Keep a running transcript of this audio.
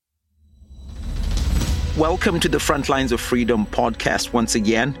Welcome to the Frontlines of Freedom podcast once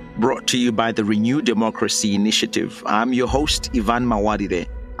again, brought to you by the Renew Democracy Initiative. I'm your host, Ivan Mawadire.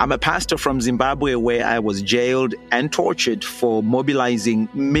 I'm a pastor from Zimbabwe where I was jailed and tortured for mobilizing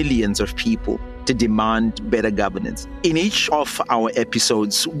millions of people to demand better governance. In each of our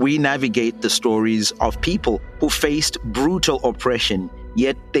episodes, we navigate the stories of people who faced brutal oppression,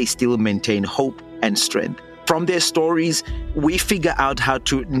 yet they still maintain hope and strength. From their stories, we figure out how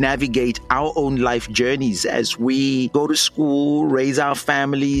to navigate our own life journeys as we go to school, raise our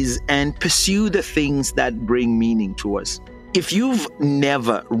families, and pursue the things that bring meaning to us. If you've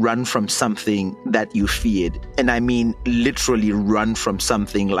never run from something that you feared, and I mean literally run from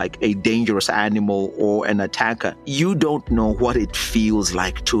something like a dangerous animal or an attacker, you don't know what it feels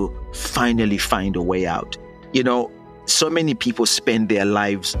like to finally find a way out. You know, so many people spend their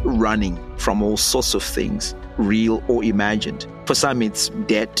lives running from all sorts of things, real or imagined. For some, it's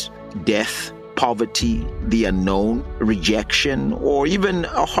debt, death, poverty, the unknown, rejection, or even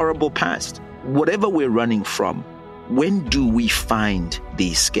a horrible past. Whatever we're running from, when do we find the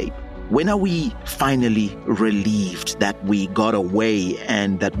escape? When are we finally relieved that we got away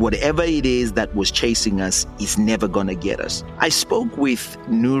and that whatever it is that was chasing us is never going to get us? I spoke with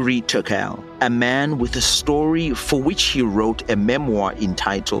Nuri Turkel, a man with a story for which he wrote a memoir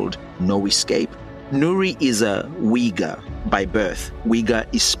entitled No Escape. Nuri is a Uyghur by birth. Uyghur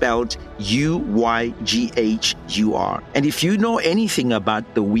is spelled Uyghur. And if you know anything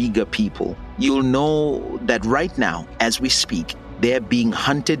about the Uyghur people, you'll know that right now, as we speak, they're being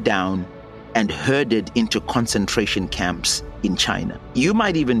hunted down and herded into concentration camps in China. You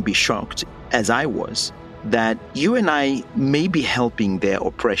might even be shocked, as I was, that you and I may be helping their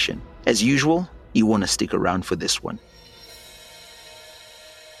oppression. As usual, you want to stick around for this one.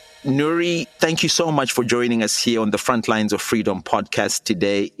 Nuri, thank you so much for joining us here on the Frontlines of Freedom podcast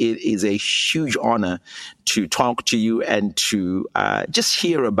today. It is a huge honor to talk to you and to just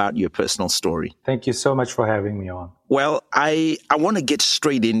hear about your personal story. Thank you so much for having me on. Well, I want to get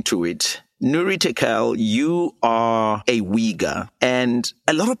straight into it. Nuri Turkel, you are a Uyghur, and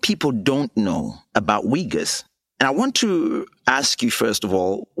a lot of people don't know about Uyghurs. And I want to ask you, first of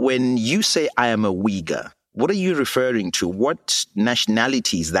all, when you say I am a Uyghur, what are you referring to? What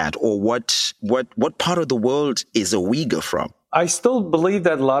nationality is that? Or what part of the world is a Uyghur from? I still believe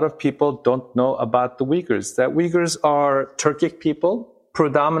that a lot of people don't know about the Uyghurs, that Uyghurs are Turkic people,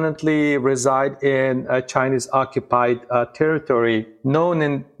 predominantly reside in Chinese occupied territory,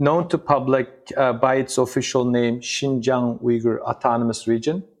 known to public by its official name, Xinjiang Uyghur Autonomous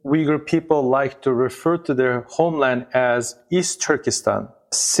Region. Uyghur people like to refer to their homeland as East Turkestan.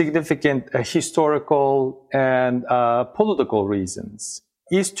 Significant historical and political reasons.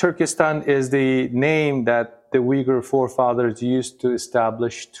 East Turkestan is the name that the Uyghur forefathers used to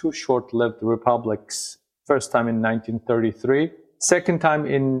establish two short-lived republics. First time in 1933, second time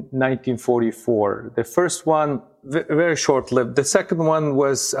in 1944. The first one, very short-lived. The second one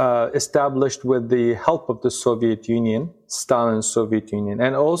was established with the help of the Soviet Union, Stalin's Soviet Union,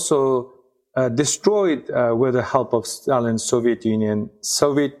 and also destroyed with the help of Stalin's Soviet Union.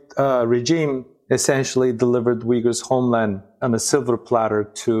 Soviet regime essentially delivered Uyghurs' homeland on a silver platter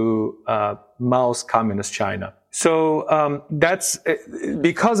to Mao's communist China. So that's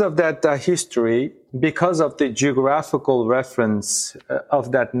because of that history, because of the geographical reference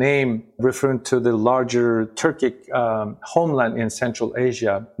of that name, referring to the larger Turkic homeland in Central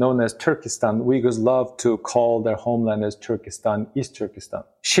Asia, known as Turkestan. Uyghurs love to call their homeland as Turkestan, East Turkestan.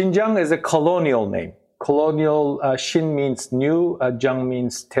 Xinjiang is a colonial name. Colonial, Xin means new, Jiang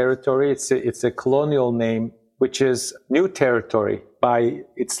means territory. It's a colonial name, which is new territory by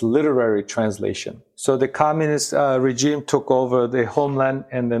its literary translation. So the communist regime took over the homeland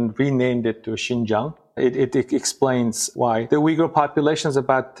and then renamed it to Xinjiang. It explains why. The Uyghur population is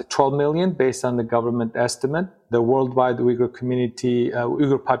about 12 million based on the government estimate. The worldwide Uyghur community,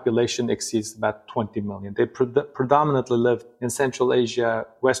 Uyghur population exceeds about 20 million. They predominantly live in Central Asia,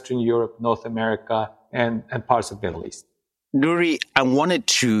 Western Europe, North America, and parts of the Middle East. Nuri, I wanted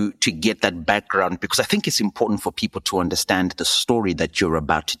to get that background because I think it's important for people to understand the story that you're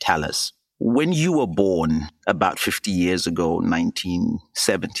about to tell us. When you were born about 50 years ago,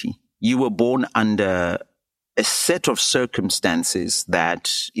 1970, you were born under a set of circumstances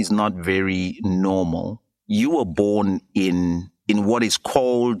that is not very normal. You were born in what is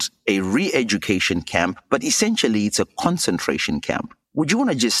called a re-education camp, but essentially it's a concentration camp. Would you want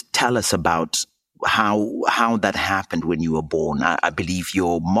to just tell us about how that happened when you were born? I believe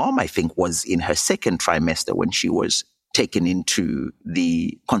your mom, I think, was in her second trimester when she was taken into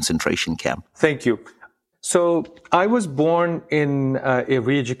the concentration camp. Thank you. So I was born in a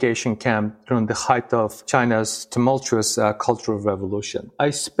re-education camp during the height of China's tumultuous Cultural Revolution. I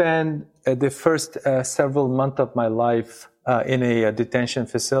spent the first several months of my life in a detention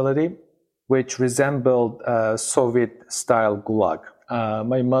facility, which resembled Soviet-style gulag.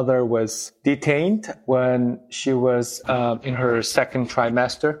 My mother was detained when she was in her second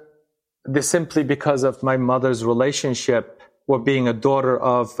trimester. This simply because of my mother's relationship or being a daughter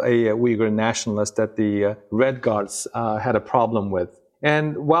of a Uyghur nationalist that the Red Guards had a problem with.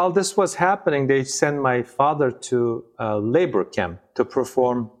 And while this was happening, they sent my father to a labor camp to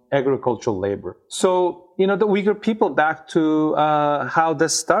perform agricultural labor. So, the Uyghur people, back to how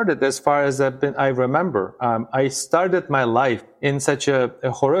this started, as far as I remember, I started my life in such a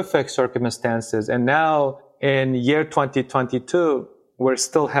horrific circumstances. And now in year 2022, we're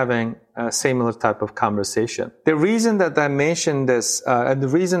still having a similar type of conversation. The reason that I mentioned this, and the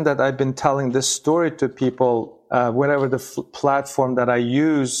reason that I've been telling this story to people, whenever the platform that I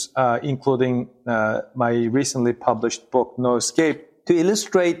use, including my recently published book, No Escape, to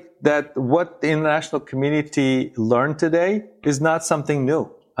illustrate that what the international community learned today is not something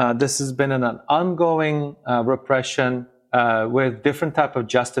new. This has been an ongoing repression with different type of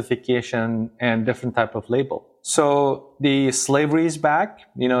justification and different type of label. So the slavery is back,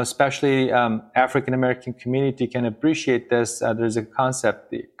 especially African American community can appreciate this. There's a concept,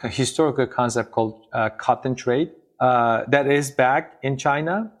 the historical concept called cotton trade. That is back in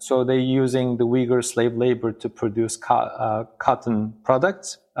China. So they're using the Uyghur slave labor to produce cotton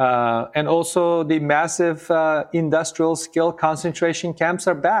products. And also the massive industrial skill concentration camps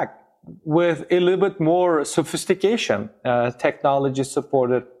are back with a little bit more sophistication, technology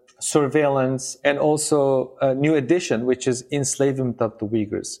supported surveillance, and also a new addition, which is enslavement of the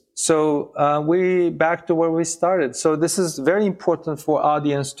Uyghurs. So we back to where we started. So this is very important for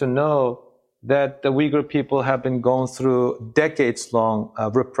audience to know that the Uyghur people have been going through decades-long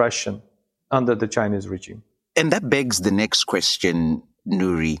repression under the Chinese regime. And that begs the next question,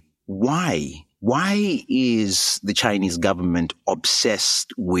 Nuri. Why? Why is the Chinese government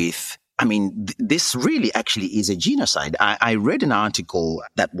obsessed with, this really actually is a genocide. I read an article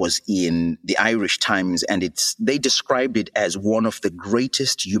that was in the Irish Times, and they described it as one of the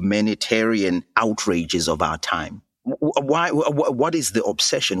greatest humanitarian outrages of our time. Why? What is the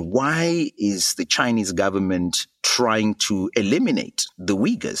obsession? Why is the Chinese government trying to eliminate the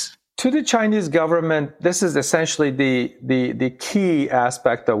Uyghurs? To the Chinese government, this is essentially the key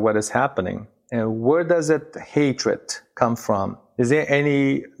aspect of what is happening. And where does that hatred come from? Is there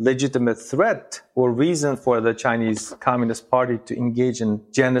any legitimate threat or reason for the Chinese Communist Party to engage in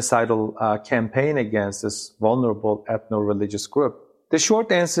genocidal campaign against this vulnerable ethno-religious group? The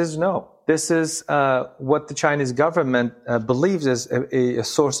short answer is no. This is what the Chinese government believes is a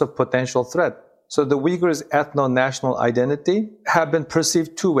source of potential threat. So the Uyghurs' ethno-national identity have been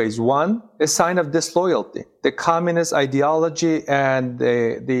perceived two ways. One, a sign of disloyalty. The communist ideology and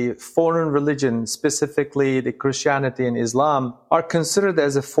the foreign religion, specifically the Christianity and Islam, are considered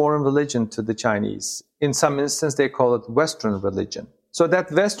as a foreign religion to the Chinese. In some instances, they call it Western religion. So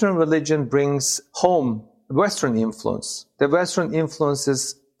that Western religion brings home Western influence. The Western influence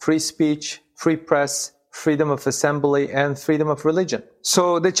is free speech, free press, freedom of assembly, and freedom of religion.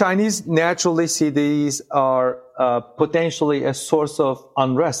 So the Chinese naturally see these are potentially a source of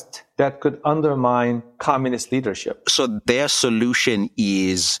unrest that could undermine communist leadership. So their solution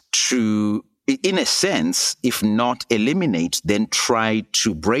is to, in a sense, if not eliminate, then try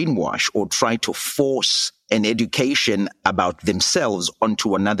to brainwash or try to force an education about themselves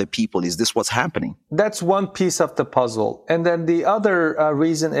onto another people. Is this what's happening? That's one piece of the puzzle. And then the other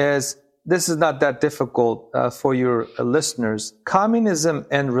reason is, this is not that difficult for your listeners. Communism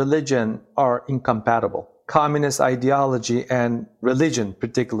and religion are incompatible. Communist ideology and religion,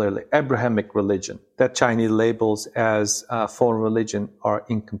 particularly Abrahamic religion, that Chinese labels as foreign religion, are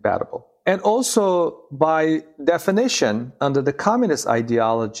incompatible. And also, by definition, under the communist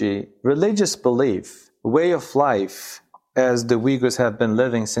ideology, religious belief, way of life, as the Uyghurs have been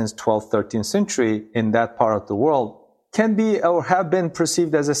living since 12th, 13th century in that part of the world, can be or have been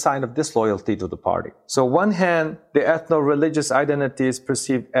perceived as a sign of disloyalty to the party. So on one hand, the ethno-religious identity is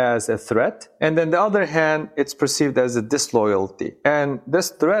perceived as a threat, and then the other hand, it's perceived as a disloyalty. And this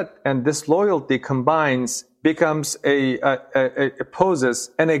threat and disloyalty becomes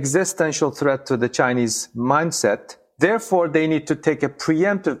poses an existential threat to the Chinese mindset. Therefore, they need to take a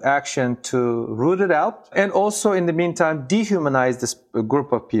preemptive action to root it out and also, in the meantime, dehumanize this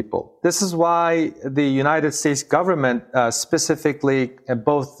group of people. This is why the United States government, specifically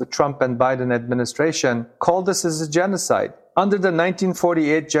both the Trump and Biden administration, called this as a genocide. Under the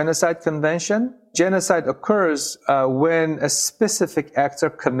 1948 Genocide Convention, genocide occurs when a specific acts are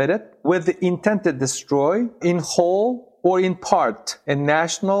committed with the intent to destroy in whole or in part a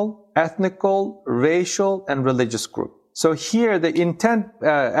national, ethnical, racial, and religious group. So here the intent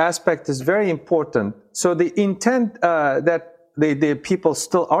aspect is very important. So the intent that the people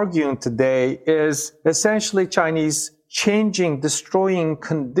still arguing today is essentially Chinese changing, destroying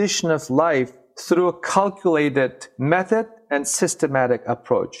condition of life through a calculated method and systematic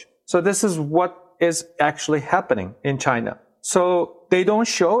approach. So this is what is actually happening in China. So they don't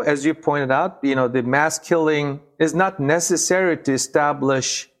show, as you pointed out, the mass killing is not necessary to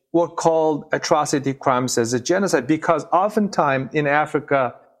establish what called atrocity crimes as a genocide, because oftentimes in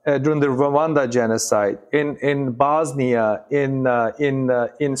Africa, during the Rwanda genocide, in Bosnia,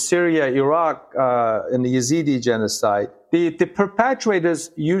 in Syria, Iraq, in the Yazidi genocide, the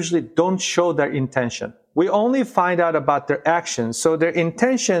perpetrators usually don't show their intention. We only find out about their actions. So their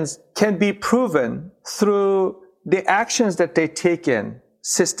intentions can be proven through the actions that they take in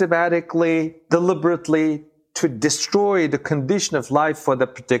systematically, deliberately, to destroy the condition of life for the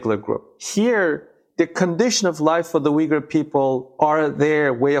particular group. Here, the condition of life for the Uyghur people are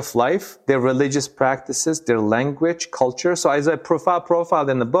their way of life, their religious practices, their language, culture. So as I profiled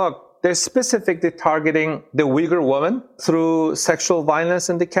in the book, they're specifically targeting the Uyghur woman through sexual violence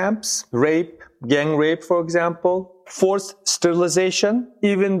in the camps, rape, gang rape, for example, forced sterilization,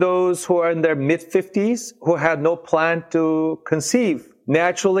 even those who are in their mid-50s who had no plan to conceive.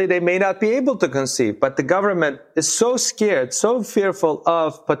 Naturally, they may not be able to conceive, but the government is so scared, so fearful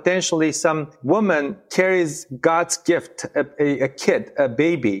of potentially some woman carries God's gift, a kid, a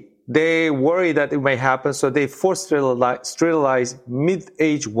baby. They worry that it may happen, so they force sterilize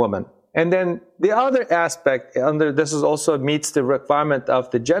mid-aged women. And then the other aspect this is also meets the requirement of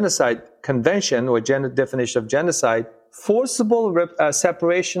the Genocide Convention or definition of genocide, forcible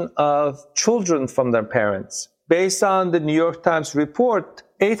separation of children from their parents. Based on the New York Times report,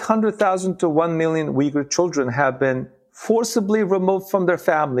 800,000 to 1 million Uyghur children have been forcibly removed from their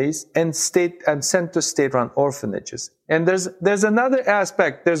families and sent to state-run orphanages. And there's another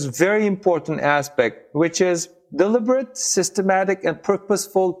aspect, there's a very important aspect, which is deliberate, systematic, and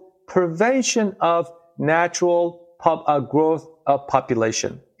purposeful prevention of natural growth of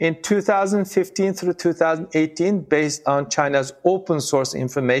population. In 2015 through 2018, based on China's open source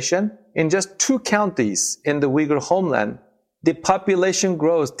information, in just 2 counties in the Uyghur homeland, the population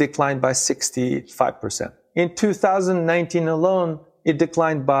growth declined by 65%. In 2019 alone, it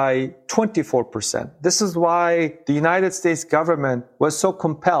declined by 24%. This is why the United States government was so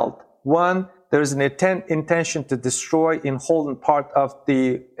compelled. One, there is an intention to destroy in whole and part of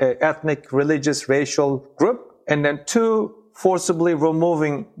the ethnic, religious, racial group. And then 2, forcibly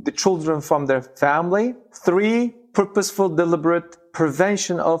removing the children from their family. 3, purposeful, deliberate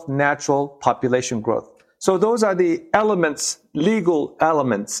prevention of natural population growth. So those are the elements, legal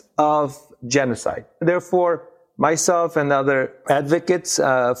elements of genocide. Therefore, myself and other advocates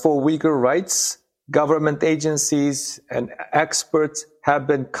for Uyghur rights, government agencies and experts have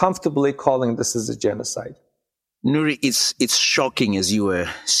been comfortably calling this as a genocide. Nuri, it's shocking as you were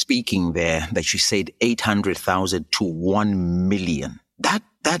speaking there that you said 800,000 to 1 million.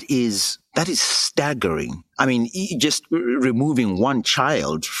 That is staggering. I mean, just removing one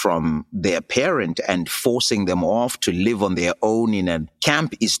child from their parent and forcing them off to live on their own in a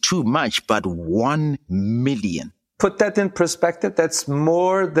camp is too much, but 1 million. Put that in perspective, that's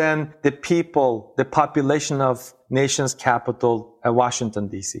more than the population of nation's capital, Washington,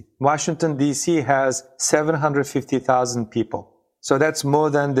 D.C. Washington, D.C. has 750,000 people. So that's more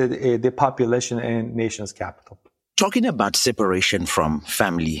than the population in nation's capital. Talking about separation from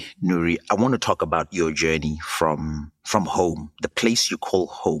family, Nuri, I want to talk about your journey from home, the place you call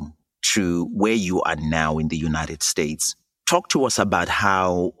home, to where you are now in the United States. Talk to us about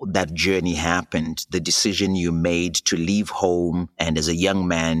how that journey happened, the decision you made to leave home and as a young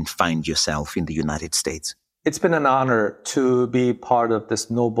man find yourself in the United States. It's been an honor to be part of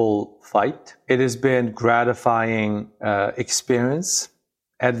this noble fight. It has been gratifying experience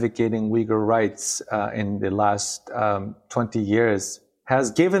advocating Uyghur rights in the last 20 years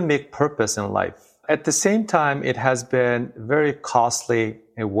has given me purpose in life. At the same time, it has been very costly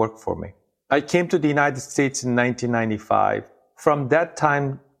work for me. I came to the United States in 1995. From that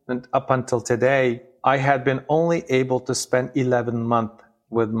time and up until today, I had been only able to spend 11 months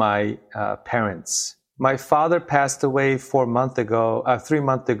with my parents. My father passed away 3 months ago,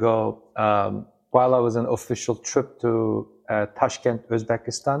 while I was on an official trip to Tashkent,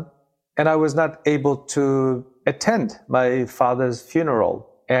 Uzbekistan. And I was not able to attend my father's funeral.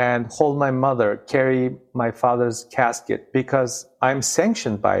 and hold my mother, carry my father's casket, because I'm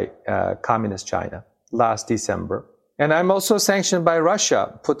sanctioned by Communist China last December. And I'm also sanctioned by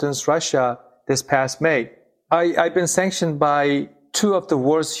Russia, Putin's Russia, this past May. I've been sanctioned by two of the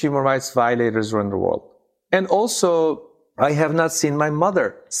worst human rights violators around the world. And also, I have not seen my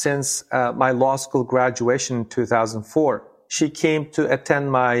mother since my law school graduation in 2004. She came to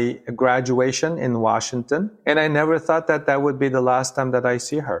attend my graduation in Washington, and I never thought that that would be the last time that I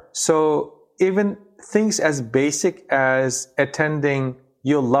see her. So even things as basic as attending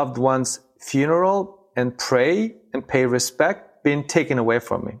your loved one's funeral and pray and pay respect being taken away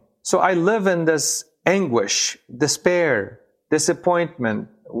from me. So I live in this anguish, despair, disappointment,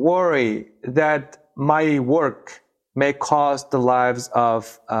 worry that my work may cost the lives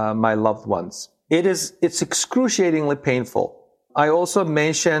of my loved ones. It's excruciatingly painful. I also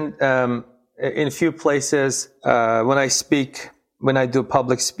mentioned in a few places when I do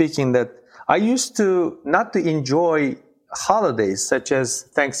public speaking, that I used to not to enjoy holidays such as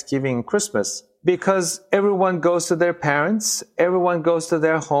Thanksgiving and Christmas, because everyone goes to their parents, everyone goes to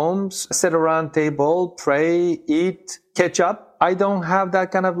their homes, sit around table, pray, eat, catch up. I don't have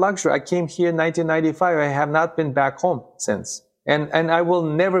that kind of luxury. I came here in 1995. I have not been back home since. And I will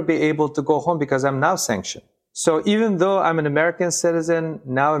never be able to go home because I'm now sanctioned. So even though I'm an American citizen,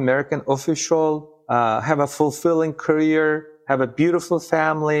 now American official, have a fulfilling career, have a beautiful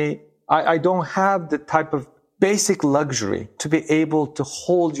family, I don't have the type of basic luxury to be able to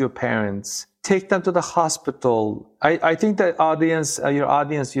hold your parents, take them to the hospital. I think that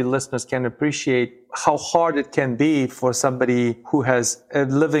your listeners can appreciate how hard it can be for somebody who has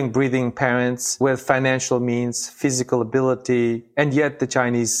living, breathing parents with financial means, physical ability, and yet the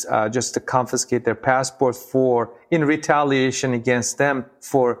Chinese just to confiscate their passport in retaliation against them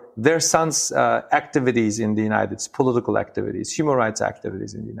for their sons' activities in the United States, political activities, human rights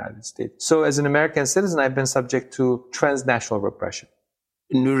activities in the United States. So as an American citizen, I've been subject to transnational repression.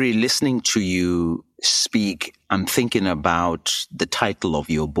 Nuri, listening to you speak, I'm thinking about the title of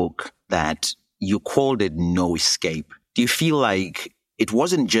your book, that you called it No Escape. Do you feel like it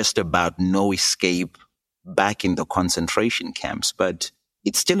wasn't just about no escape back in the concentration camps, but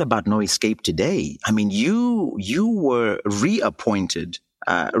it's still about no escape today? I mean, you were reappointed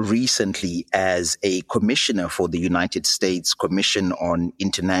recently as a commissioner for the United States Commission on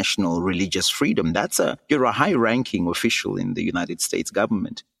International Religious Freedom. You're a high-ranking official in the United States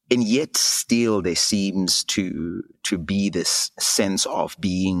government. And yet still there seems to be this sense of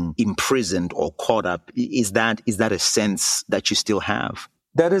being imprisoned or caught up. Is that a sense that you still have?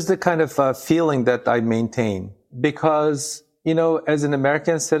 That is the kind of feeling that I maintain. Because, as an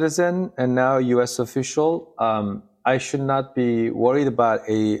American citizen and now U.S. official, I should not be worried about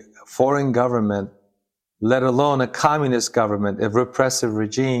a foreign government, let alone a communist government, a repressive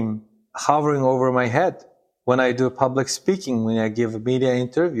regime hovering over my head. When I do public speaking, when I give media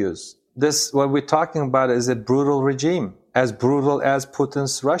interviews, what we're talking about is a brutal regime, as brutal as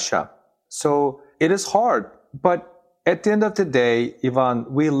Putin's Russia. So it is hard. But at the end of the day, Ivan,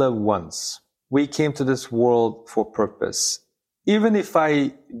 we live once. We came to this world for purpose. Even if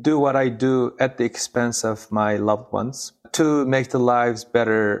I do what I do at the expense of my loved ones to make the lives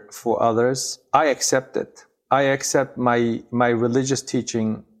better for others, I accept it. I accept my religious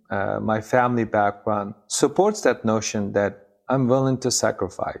teaching. My family background supports that notion that I'm willing to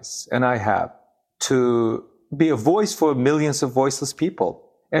sacrifice, and I have, to be a voice for millions of voiceless people.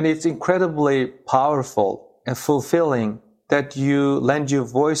 And it's incredibly powerful and fulfilling that you lend your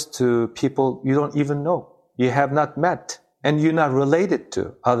voice to people you don't even know, you have not met, and you're not related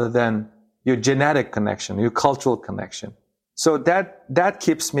to, other than your genetic connection, your cultural connection. So that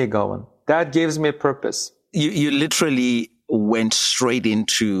keeps me going. That gives me a purpose. You literally went straight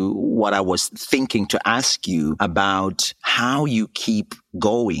into what I was thinking to ask you about, how you keep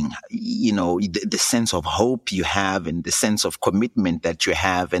going, the sense of hope you have and the sense of commitment that you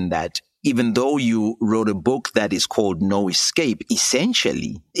have, and that even though you wrote a book that is called No Escape,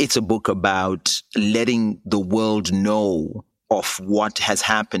 essentially it's a book about letting the world know of what has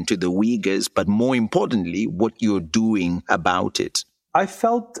happened to the Uyghurs, but more importantly, what you're doing about it. I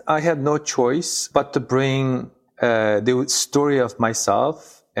felt I had no choice but to bring the story of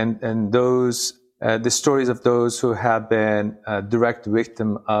myself and the stories of those who have been direct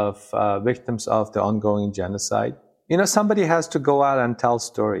victims of the ongoing genocide. Somebody has to go out and tell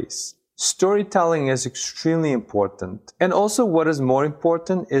stories. Storytelling is extremely important. And also what is more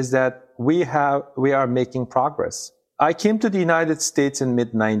important is that we are making progress. I came to the United States in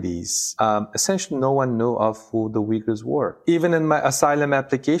mid-90s. Essentially no one knew of who the Uyghurs were. Even in my asylum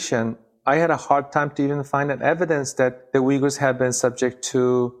application, I had a hard time to even find an evidence that the Uyghurs have been subject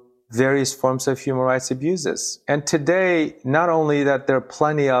to various forms of human rights abuses. And today, not only that there are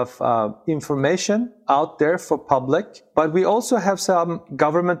plenty of information out there for public, but we also have some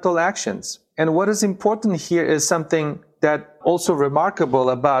governmental actions. And what is important here is something that also remarkable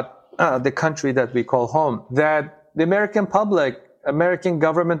about the country that we call home, that the American public, American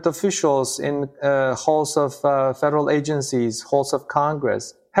government officials in halls of federal agencies, halls of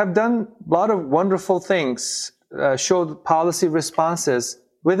Congress, have done a lot of wonderful things, showed policy responses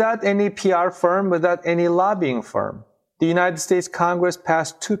without any PR firm, without any lobbying firm. The United States Congress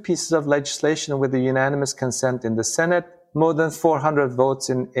passed 2 pieces of legislation with a unanimous consent in the Senate, more than 400 votes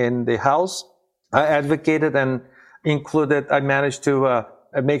in the House. I advocated and included, I managed to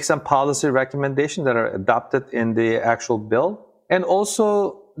make some policy recommendations that are adopted in the actual bill. And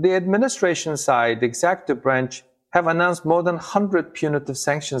also the administration side, the executive branch, have announced more than 100 punitive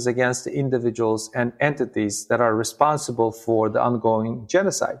sanctions against the individuals and entities that are responsible for the ongoing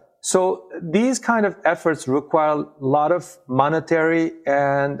genocide. So these kind of efforts require a lot of monetary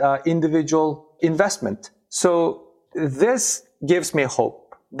and individual investment. So this gives me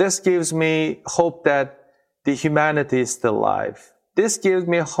hope. This gives me hope that the humanity is still alive. This gives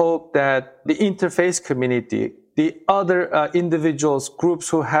me hope that the interfaith community, the other individuals, groups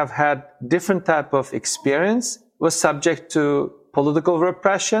who have had different type of experience, was subject to political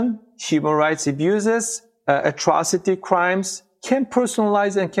repression, human rights abuses, atrocity crimes, can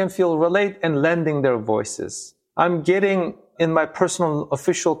personalize and can feel relate and lending their voices. I'm getting, in my personal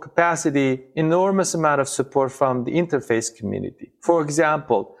official capacity, enormous amount of support from the interfaith community. For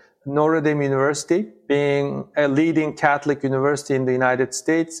example, Notre Dame University, being a leading Catholic university in the United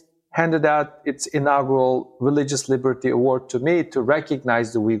States, handed out its inaugural Religious Liberty Award to me to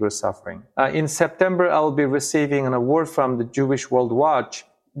recognize the Uyghur suffering. In September, I will be receiving an award from the Jewish World Watch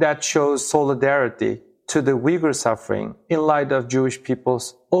that shows solidarity to the Uyghur suffering in light of Jewish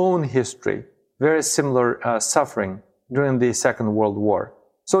people's own history, very similar suffering during the Second World War.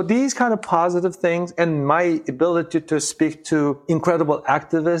 So these kind of positive things and my ability to speak to incredible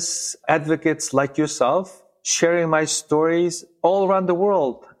activists, advocates like yourself, sharing my stories all around the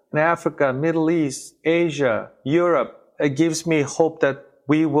world, in Africa, Middle East, Asia, Europe, it gives me hope that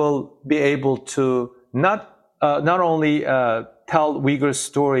we will be able to not only tell Uyghur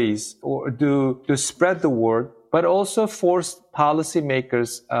stories or to spread the word, but also force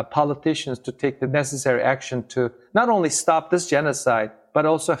policymakers, politicians to take the necessary action to not only stop this genocide, but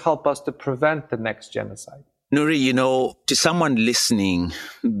also help us to prevent the next genocide. Nuri, to someone listening,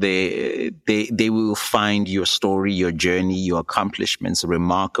 they will find your story, your journey, your accomplishments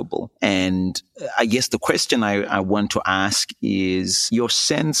remarkable. And I guess the question I want to ask is your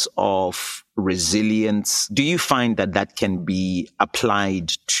sense of resilience. Do you find that can be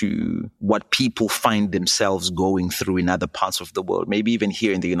applied to what people find themselves going through in other parts of the world? Maybe even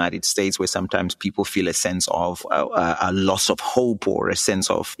here in the United States, where sometimes people feel a sense of a loss of hope or a sense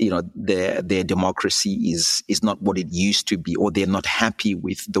of, their democracy is not what it used to be, or they're not happy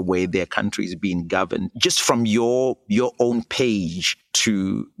with the way their country is being governed. Just from your own page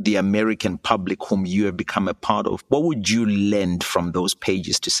to the American public whom you have become a part of, what would you lend from those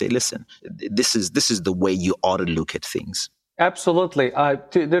pages to say, listen, this is the way you ought to look at things? Absolutely.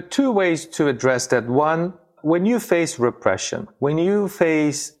 There are 2 ways to address that. One, when you face repression, when you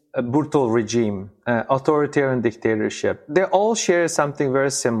face a brutal regime, authoritarian dictatorship, they all share something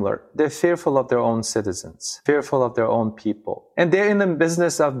very similar. They're fearful of their own citizens, fearful of their own people. And they're in the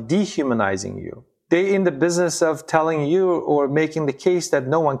business of dehumanizing you. They're in the business of telling you or making the case that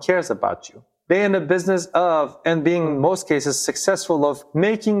no one cares about you. They're in the business of, and being in most cases successful of,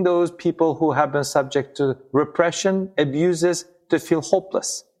 making those people who have been subject to repression, abuses, to feel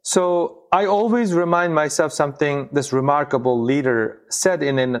hopeless. So I always remind myself something this remarkable leader said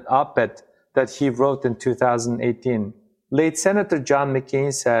in an op-ed that he wrote in 2018. Late Senator John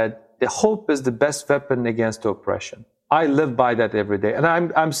McCain said, "The hope is the best weapon against oppression." I live by that every day, and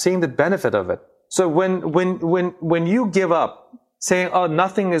I'm seeing the benefit of it. So when you give up, saying, "Oh,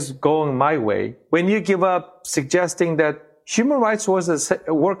 nothing is going my way," when you give up suggesting that human rights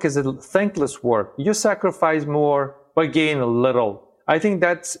work is a thankless work, you sacrifice more but gain a little. I think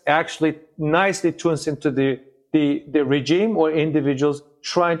that's actually nicely tunes into the regime or individuals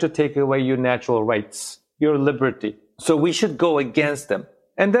trying to take away your natural rights, your liberty. So we should go against them.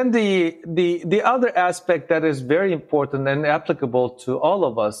 And then the other aspect that is very important and applicable to all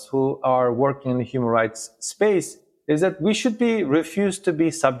of us who are working in the human rights space is that we should refuse to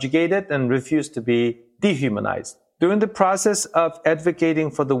be subjugated and refuse to be dehumanized. During the process of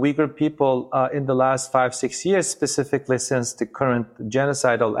advocating for the Uyghur people in the last 5-6 years, specifically since the current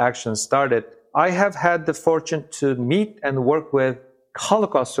genocidal action started, I have had the fortune to meet and work with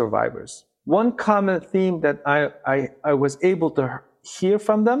Holocaust survivors. One common theme that I was able to hear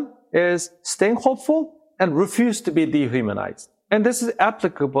from them is staying hopeful and refuse to be dehumanized. And this is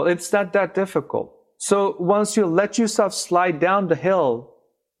applicable. It's not that difficult. So once you let yourself slide down the hill,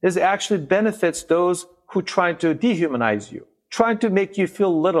 this actually benefits those who try to dehumanize you, trying to make you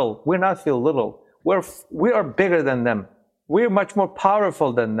feel little. We're not feel little. We are bigger than them. We're much more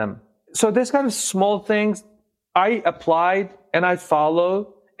powerful than them. So this kind of small things I applied and I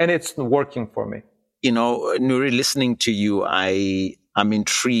follow, and it's working for me. You know, Nuri, listening to you, I'm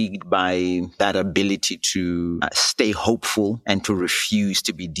intrigued by that ability to stay hopeful and to refuse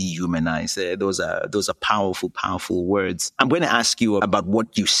to be dehumanized. Those are powerful, powerful words. I'm going to ask you about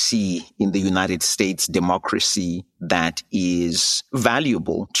what you see in the United States democracy that is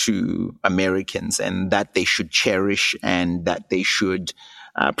valuable to Americans and that they should cherish and that they should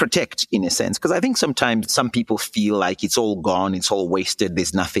protect, in a sense, because I think sometimes some people feel like it's all gone, it's all wasted,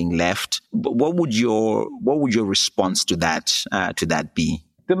 there's nothing left. But what would your response to that be?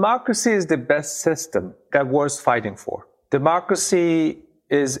 Democracy is the best system that worth fighting for. Democracy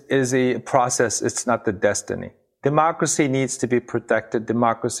is a process; it's not the destiny. Democracy needs to be protected.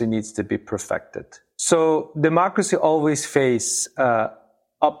 Democracy needs to be perfected. So democracy always face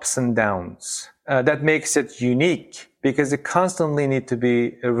ups and downs. That makes it unique because it constantly needs to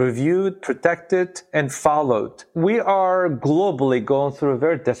be reviewed, protected, and followed. We are globally going through a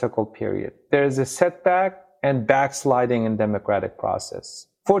very difficult period. There is a setback and backsliding in democratic process.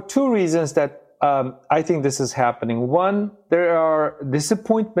 For two reasons that I think this is happening. One, there are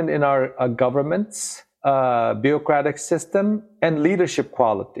disappointment in our governments, bureaucratic system, and leadership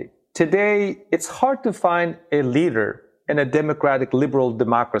quality. Today, it's hard to find a leader in a democratic liberal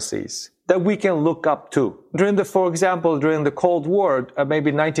democracies that we can look up to. For example, during the Cold War,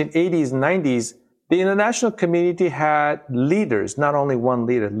 maybe 1980s, 90s, the international community had leaders, not only one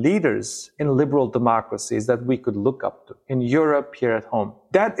leader, leaders in liberal democracies that we could look up to in Europe, here at home.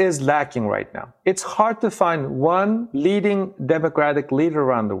 That is lacking right now. It's hard to find one leading democratic leader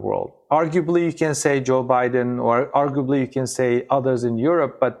around the world. Arguably, you can say Joe Biden, or arguably you can say others in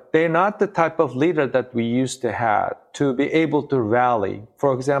Europe, but they're not the type of leader that we used to have to be able to rally.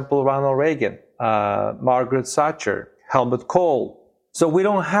 For example, Ronald Reagan, Margaret Thatcher, Helmut Kohl. So we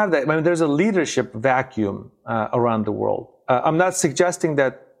don't have that. I mean, there's a leadership vacuum around the world. I'm not suggesting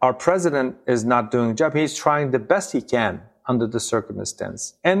that our president is not doing a job. He's trying the best he can under the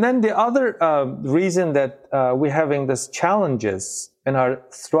circumstance. And then the other reason that we're having these challenges in our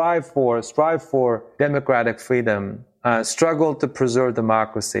strive for democratic freedom, struggle to preserve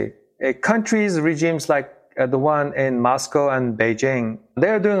democracy. Countries, regimes like the one in Moscow and Beijing,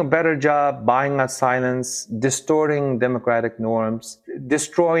 they're doing a better job buying out silence, distorting democratic norms,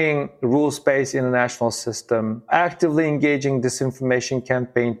 destroying rules-based international system, actively engaging disinformation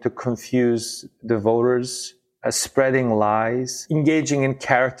campaign to confuse the voters, spreading lies, engaging in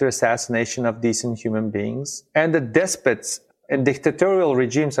character assassination of decent human beings. And the despots and dictatorial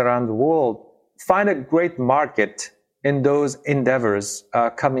regimes around the world find a great market in those endeavors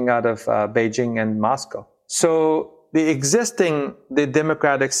coming out of Beijing and Moscow. So the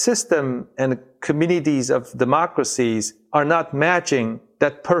democratic system and communities of democracies are not matching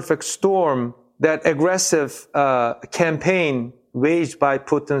that perfect storm, that aggressive campaign waged by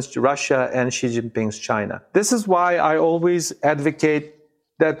Putin's Russia and Xi Jinping's China. This is why I always advocate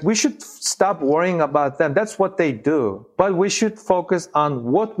that we should stop worrying about them. That's what they do. But we should focus on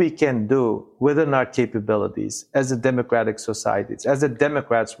what we can do within our capabilities as a democratic societies, as a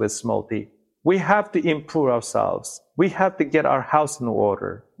Democrats with small d. We have to improve ourselves. We have to get our house in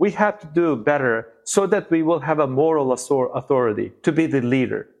order. We have to do better so that we will have a moral authority to be the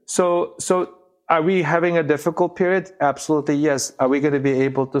leader. So are we having a difficult period? Absolutely, yes. Are we going to be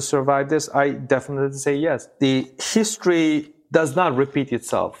able to survive this? I definitely say yes. The history does not repeat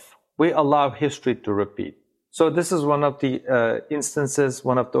itself. We allow history to repeat. So this is one of the instances,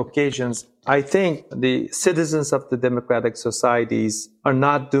 one of the occasions. I think the citizens of the democratic societies are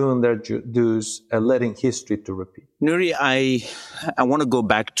not doing their dues and letting history to repeat. Nuri, I want to go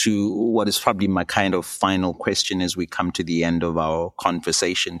back to what is probably my kind of final question as we come to the end of our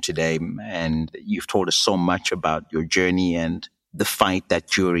conversation today. And you've told us so much about your journey and the fight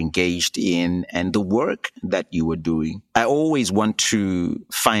that you're engaged in and the work that you were doing. I always want to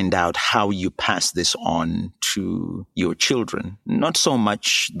find out how you pass this on to your children. Not so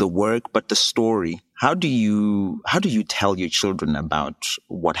much the work, but the story. How do you tell your children about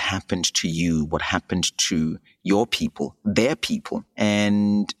what happened to you, what happened to your people, their people,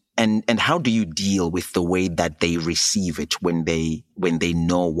 and how do you deal with the way that they receive it when they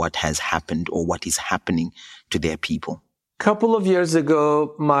know what has happened or what is happening to their people? Couple of years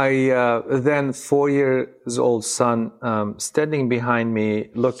ago, my then 4 years old son, standing behind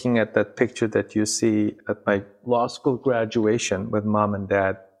me, looking at that picture that you see at my law school graduation with mom and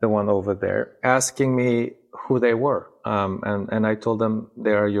dad, the one over there, asking me who they were. And I told him,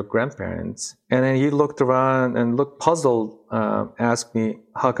 they are your grandparents. And then he looked around and looked puzzled, asked me,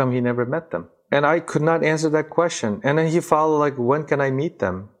 how come he never met them? And I could not answer that question. And then he followed, like, when can I meet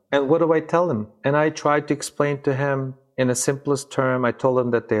them? And what do I tell him? And I tried to explain to him in the simplest term. I told him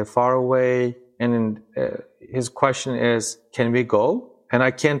that they are far away. And his question is, can we go? And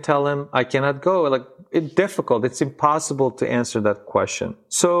I can't tell him I cannot go. Like, it's difficult. It's impossible to answer that question.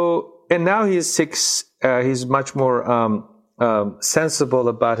 So, and now he's 6. He's much more sensible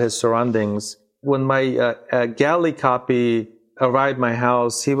about his surroundings. When my galley copy arrived at my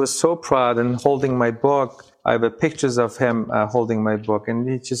house, he was so proud and holding my book. I have pictures of him holding my book, and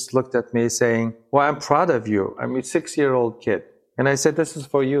he just looked at me saying, well, I'm proud of you. I'm a 6-year-old kid. And I said, this is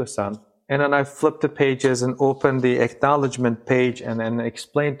for you, son. And then I flipped the pages and opened the acknowledgement page and then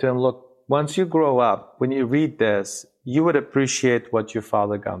explained to him, look, once you grow up, when you read this, you would appreciate what your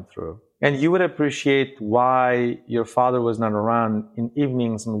father gone through. And you would appreciate why your father was not around in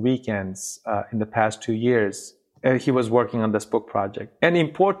evenings and weekends in the past 2 years. He was working on this book project. And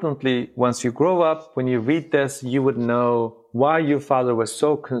importantly, once you grow up, when you read this, you would know why your father was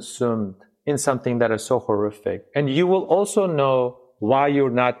so consumed in something that is so horrific. And you will also know why you're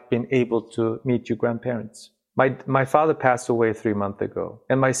not been able to meet your grandparents. My father passed away 3 months ago,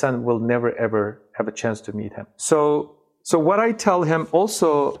 and my son will never, ever have a chance to meet him. So what I tell him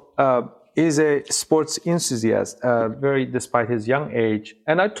also is a sports enthusiast, despite his young age.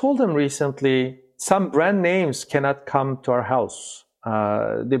 And I told him recently, some brand names cannot come to our house.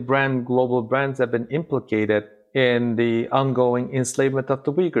 The global brands have been implicated in the ongoing enslavement of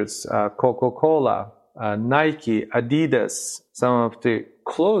the Uyghurs. Coca-Cola, Nike, Adidas, some of the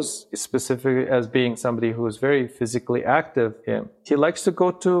clothes, specifically as being somebody who is very physically active. He likes to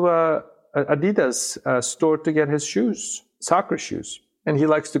go to Adidas store to get his shoes, soccer shoes. And he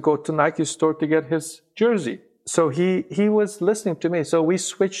likes to go to Nike store to get his jersey. So he was listening to me. So we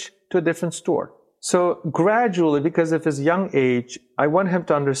switched to a different store. So gradually, because of his young age, I want him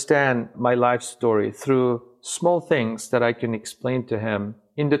to understand my life story through small things that I can explain to him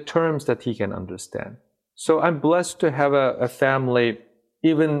in the terms that he can understand. So I'm blessed to have a family,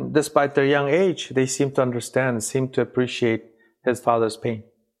 even despite their young age, they seem to understand, seem to appreciate his father's pain.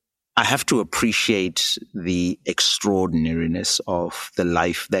 I have to appreciate the extraordinariness of the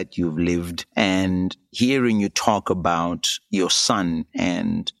life that you've lived, and hearing you talk about your son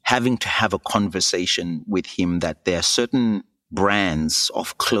and having to have a conversation with him that there are certain brands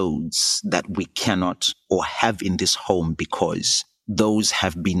of clothes that we cannot or have in this home because those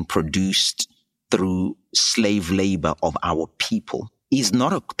have been produced through slave labor of our people.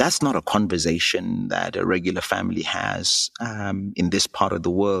 That's not a conversation that a regular family has in this part of the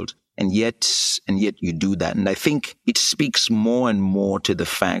world. And yet you do that. And I think it speaks more and more to the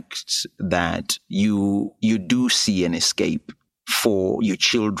fact that you do see an escape for your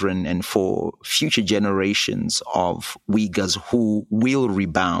children and for future generations of Uyghurs who will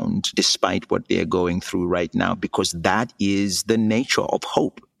rebound despite what they're going through right now, because that is the nature of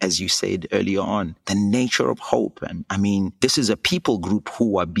hope. As you said earlier on, the nature of hope. And I mean, this is a people group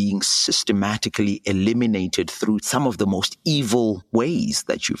who are being systematically eliminated through some of the most evil ways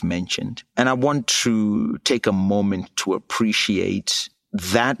that you've mentioned. And I want to take a moment to appreciate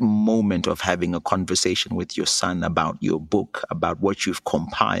that moment of having a conversation with your son about your book, about what you've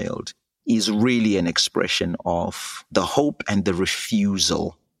compiled, is really an expression of the hope and the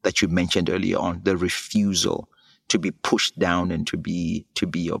refusal that you mentioned earlier on, the refusal to be pushed down and to be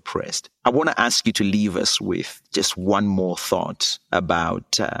oppressed. I want to ask you to leave us with just one more thought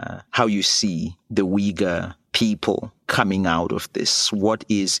about how you see the Uyghur people coming out of this. What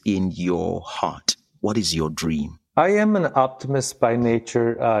is in your heart? What is your dream? I am an optimist by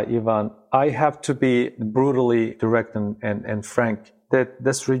nature, Ivan. I have to be brutally direct and frank that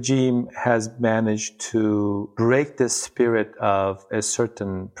this regime has managed to break the spirit of a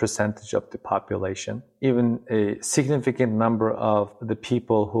certain percentage of the population, even a significant number of the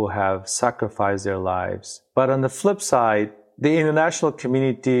people who have sacrificed their lives. But on the flip side, the international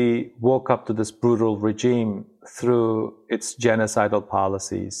community woke up to this brutal regime through its genocidal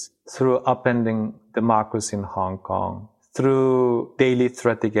policies, through upending democracy in Hong Kong, through daily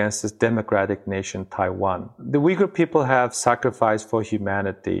threat against this democratic nation, Taiwan. The Uyghur people have sacrificed for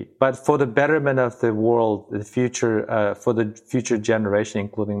humanity, but for the betterment of the world, the future, for the future generation,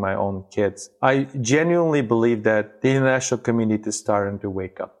 including my own kids, I genuinely believe that the international community is starting to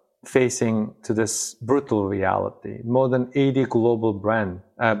wake up, facing to this brutal reality. More than 80 global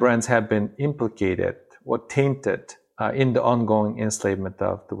brands have been implicated or tainted in the ongoing enslavement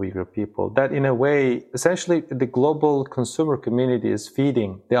of the Uyghur people. That in a way, essentially the global consumer community is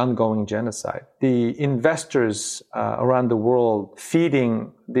feeding the ongoing genocide. The investors around the world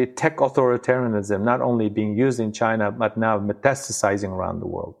feeding the tech authoritarianism, not only being used in China, but now metastasizing around the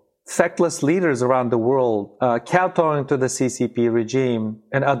world. Feckless leaders around the world kowtowing to the CCP regime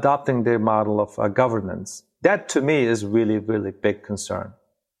and adopting their model of governance. That to me is really, really big concern.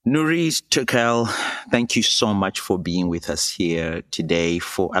 Nuri Turkel, thank you so much for being with us here today,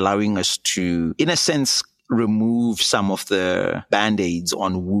 for allowing us to, in a sense, remove some of the band-aids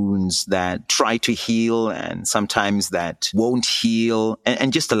on wounds that try to heal and sometimes that won't heal,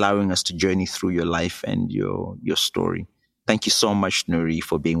 and just allowing us to journey through your life and your story. Thank you so much, Nuri,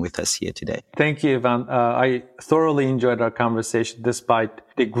 for being with us here today. Thank you, Ivan. I thoroughly enjoyed our conversation despite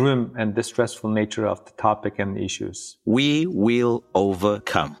the grim and distressful nature of the topic and issues. We will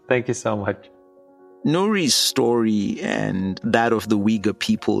overcome. Thank you so much. Nuri's story and that of the Uyghur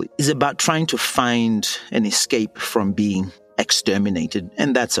people is about trying to find an escape from being exterminated,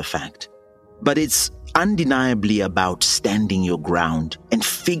 and that's a fact. But it's undeniably about standing your ground and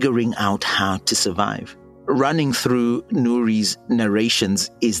figuring out how to survive. Running through Nuri's narrations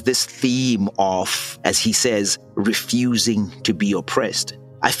is this theme of, as he says, refusing to be oppressed.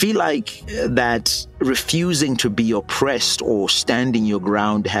 I feel like that refusing to be oppressed or standing your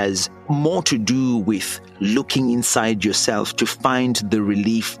ground has more to do with looking inside yourself to find the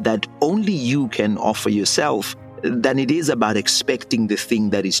relief that only you can offer yourself than it is about expecting the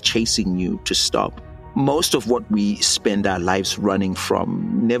thing that is chasing you to stop. Most of what we spend our lives running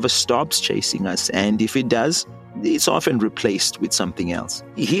from never stops chasing us, and if it does, it's often replaced with something else.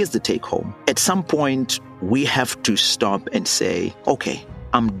 Here's the take home. At some point, we have to stop and say, okay,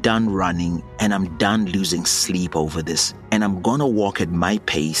 I'm done running and I'm done losing sleep over this, and I'm gonna walk at my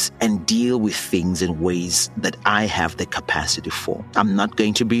pace and deal with things in ways that I have the capacity for. I'm not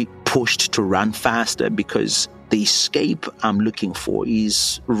going to be pushed to run faster, because the escape I'm looking for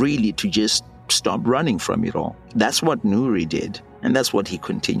is really to just stop running from it all. That's what Nuri did, and that's what he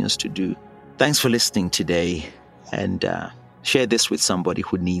continues to do. Thanks for listening today, and share this with somebody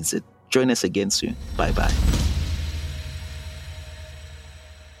who needs it. Join us again soon. Bye-bye.